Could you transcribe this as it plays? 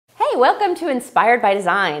Hey, welcome to Inspired by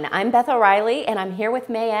Design. I'm Beth O'Reilly and I'm here with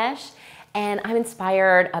Mayesh, and I'm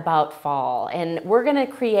inspired about fall. And we're gonna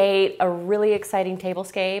create a really exciting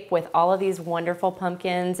tablescape with all of these wonderful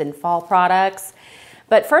pumpkins and fall products.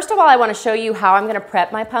 But first of all, I wanna show you how I'm gonna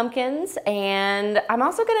prep my pumpkins, and I'm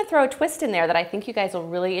also gonna throw a twist in there that I think you guys will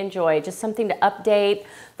really enjoy, just something to update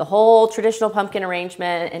the whole traditional pumpkin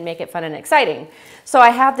arrangement and make it fun and exciting. So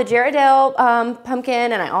I have the jarrahdale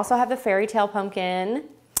pumpkin, and I also have the Fairytale pumpkin,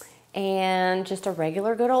 and just a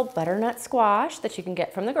regular good old butternut squash that you can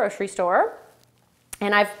get from the grocery store.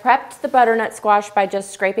 And I've prepped the butternut squash by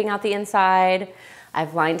just scraping out the inside.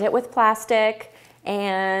 I've lined it with plastic,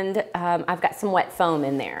 and I've got some wet foam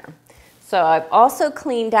in there. So I've also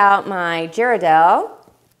cleaned out my jarrahdale,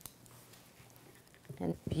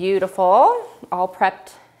 and beautiful, all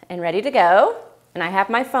prepped and ready to go. And I have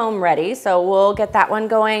my foam ready, so we'll get that one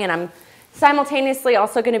going, and I'm simultaneously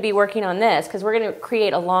also going to be working on this because we're going to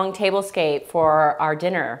create a long tablescape for our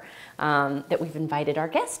dinner that we've invited our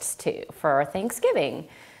guests to for Thanksgiving.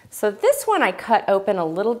 So this one I cut open a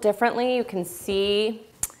little differently. You can see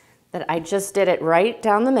that I just did it right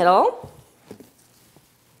down the middle.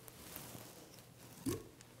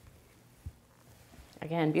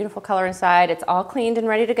 Again, beautiful color inside. It's all cleaned and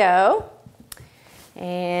ready to go.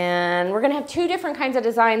 And we're going to have two different kinds of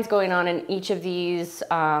designs going on in each of these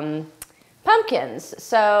pumpkins.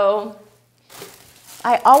 So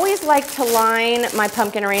I always like to line my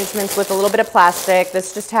pumpkin arrangements with a little bit of plastic.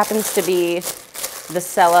 This just happens to be the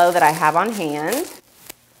cello that I have on hand.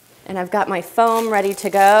 And I've got my foam ready to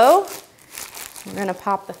go. We're going to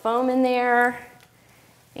pop the foam in there,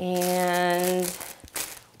 and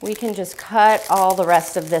we can just cut all the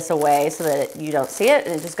rest of this away so that you don't see it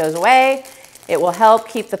and it just goes away. It will help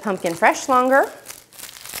keep the pumpkin fresh longer,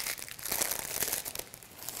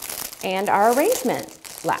 and our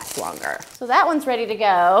arrangement lasts longer. So that one's ready to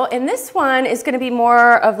go. And this one is going to be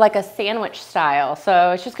more of like a sandwich style.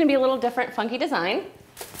 So it's just going to be a little different, funky design.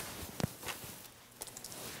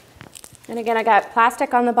 And again, I got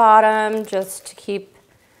plastic on the bottom just to keep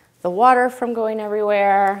the water from going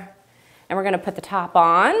everywhere. And we're going to put the top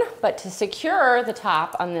on. But to secure the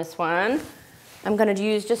top on this one, I'm going to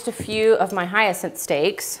use just a few of my hyacinth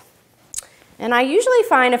stakes. And I usually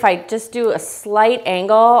find if I just do a slight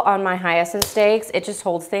angle on my hyacinth stakes, it just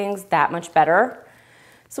holds things that much better.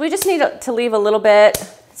 So we just need to leave a little bit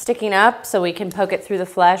sticking up so we can poke it through the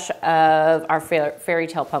flesh of our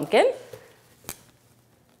Fairytale pumpkin.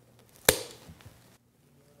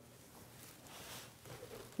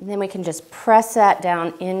 And then we can just press that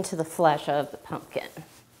down into the flesh of the pumpkin.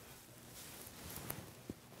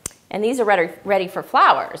 And these are ready for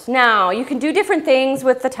flowers. Now, you can do different things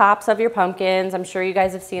with the tops of your pumpkins. I'm sure you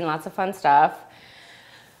guys have seen lots of fun stuff.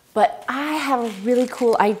 But I have a really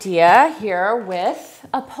cool idea here with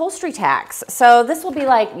upholstery tacks. So this will be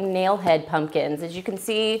like nail head pumpkins. As you can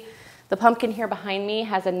see, the pumpkin here behind me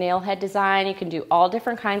has a nail head design. You can do all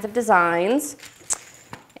different kinds of designs.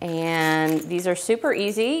 And these are super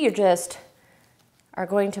easy. You just are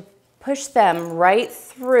going to push them right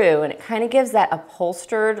through, and it kind of gives that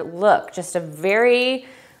upholstered look. Just a very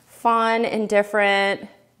fun and different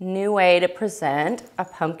new way to present a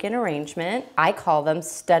pumpkin arrangement. I call them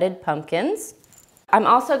studded pumpkins. I'm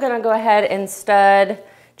also going to go ahead and stud,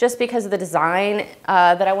 just because of the design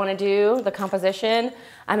that I want to do, the composition,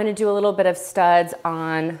 I'm going to do a little bit of studs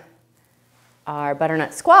on our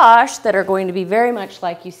butternut squash that are going to be very much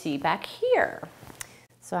like you see back here.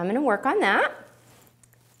 So I'm going to work on that.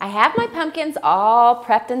 I have my pumpkins all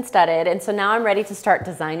prepped and studded, and so now I'm ready to start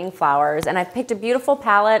designing flowers. And I've picked a beautiful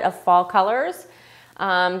palette of fall colors.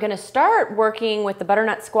 I'm going to start working with the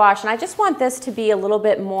butternut squash, and I just want this to be a little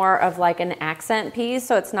bit more of like an accent piece,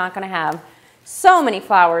 so it's not going to have so many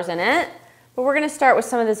flowers in it. But we're going to start with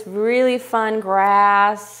some of this really fun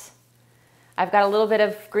grass. I've got a little bit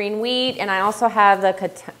of green wheat, and I also have the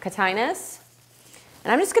cotinus.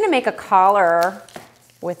 And I'm just going to make a collar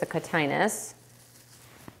with the cotinus.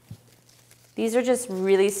 These are just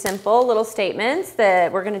really simple little statements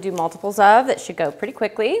that we're going to do multiples of that should go pretty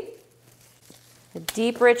quickly. The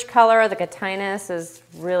deep, rich color of the cotinus is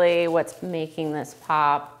really what's making this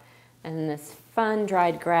pop. And this fun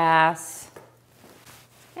dried grass.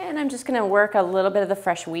 And I'm just going to work a little bit of the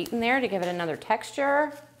fresh wheat in there to give it another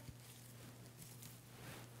texture.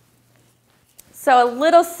 So a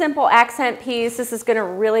little simple accent piece. This is going to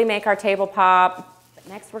really make our table pop.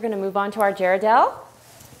 Next, we're going to move on to our jarrahdale.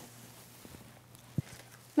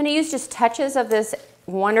 I'm going to use just touches of this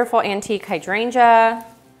wonderful antique hydrangea.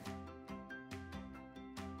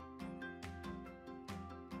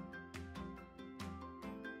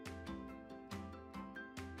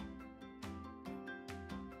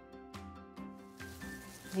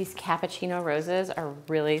 These Cappuccino roses are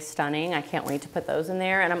really stunning. I can't wait to put those in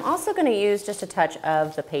there. And I'm also gonna use just a touch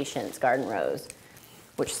of the Patience Garden Rose,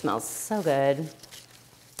 which smells so good.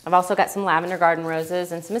 I've also got some lavender garden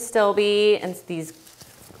roses and some astilbe and these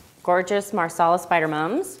gorgeous Marsala spider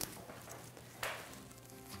mums.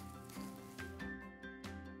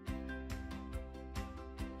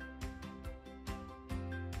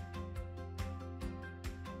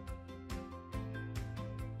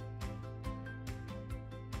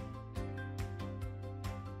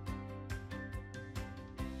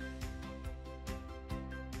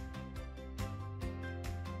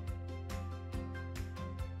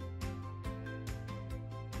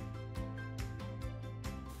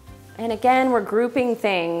 And again, we're grouping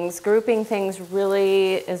things. Grouping things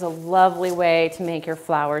really is a lovely way to make your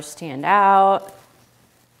flowers stand out.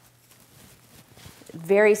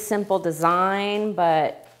 Very simple design,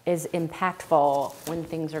 but is impactful when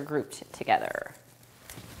things are grouped together.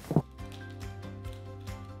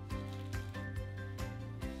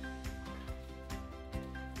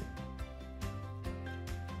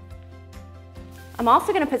 I'm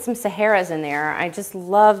also gonna put some Saharas in there. I just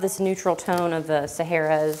love this neutral tone of the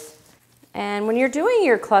Saharas. And when you're doing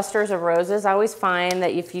your clusters of roses, I always find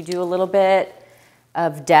that if you do a little bit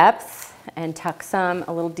of depth and tuck some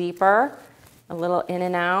a little deeper, a little in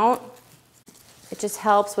and out, it just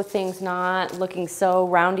helps with things not looking so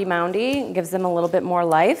roundy-moundy. It gives them a little bit more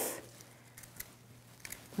life,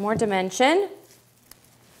 more dimension.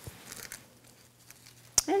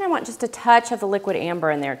 And I want just a touch of the liquid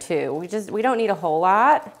amber in there too. We don't need a whole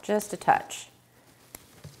lot, just a touch.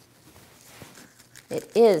 It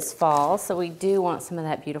is fall, so we do want some of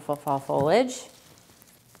that beautiful fall foliage.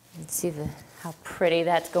 Let's see how pretty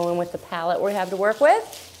that's going with the palette we have to work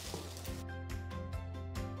with.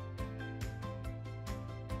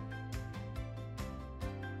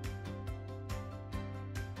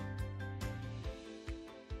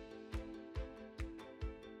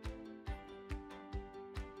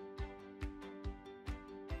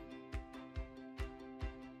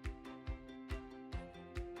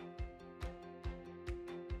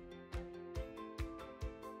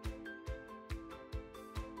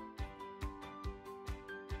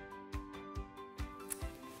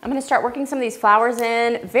 I'm gonna start working some of these flowers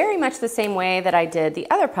in very much the same way that I did the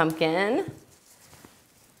other pumpkin.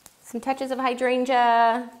 Some touches of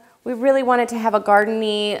hydrangea. We really wanted to have a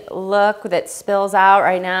gardeny look that spills out.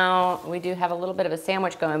 Right now, we do have a little bit of a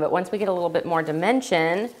sandwich going, but once we get a little bit more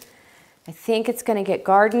dimension, I think it's gonna get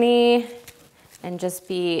gardeny and just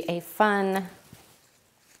be a fun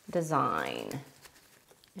design.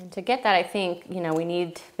 And to get that, I think, we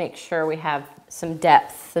need to make sure we have some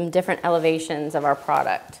depth, some different elevations of our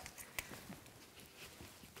product.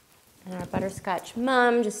 And our butterscotch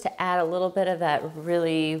mum, just to add a little bit of that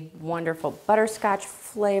really wonderful butterscotch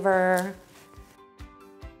flavor.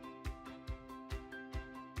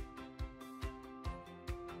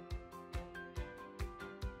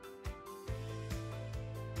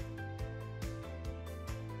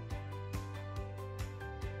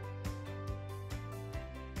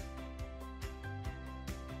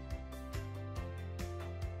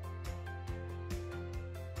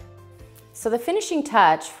 So the finishing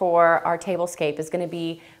touch for our tablescape is going to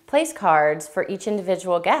be place cards for each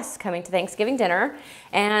individual guest coming to Thanksgiving dinner.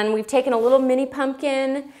 And we've taken a little mini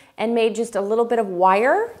pumpkin and made just a little bit of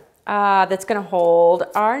wire that's going to hold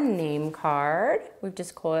our name card. We've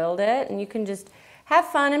just coiled it, and you can just have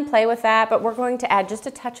fun and play with that, but we're going to add just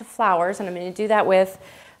a touch of flowers, and I'm going to do that with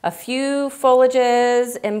a few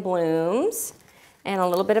foliages and blooms and a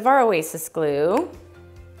little bit of our Oasis glue.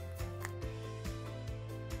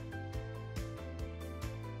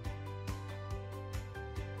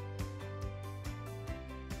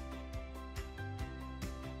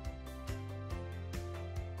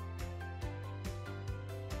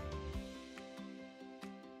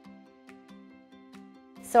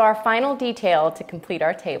 So our final detail to complete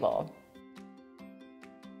our table.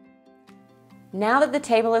 Now that the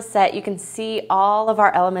table is set, you can see all of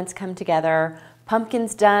our elements come together.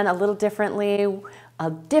 Pumpkin's done a little differently, a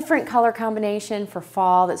different color combination for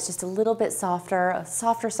fall that's just a little bit softer, a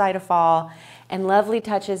softer side of fall, and lovely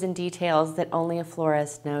touches and details that only a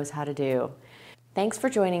florist knows how to do. Thanks for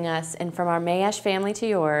joining us, and from our Mayash family to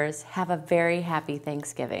yours, have a very happy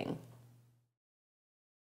Thanksgiving.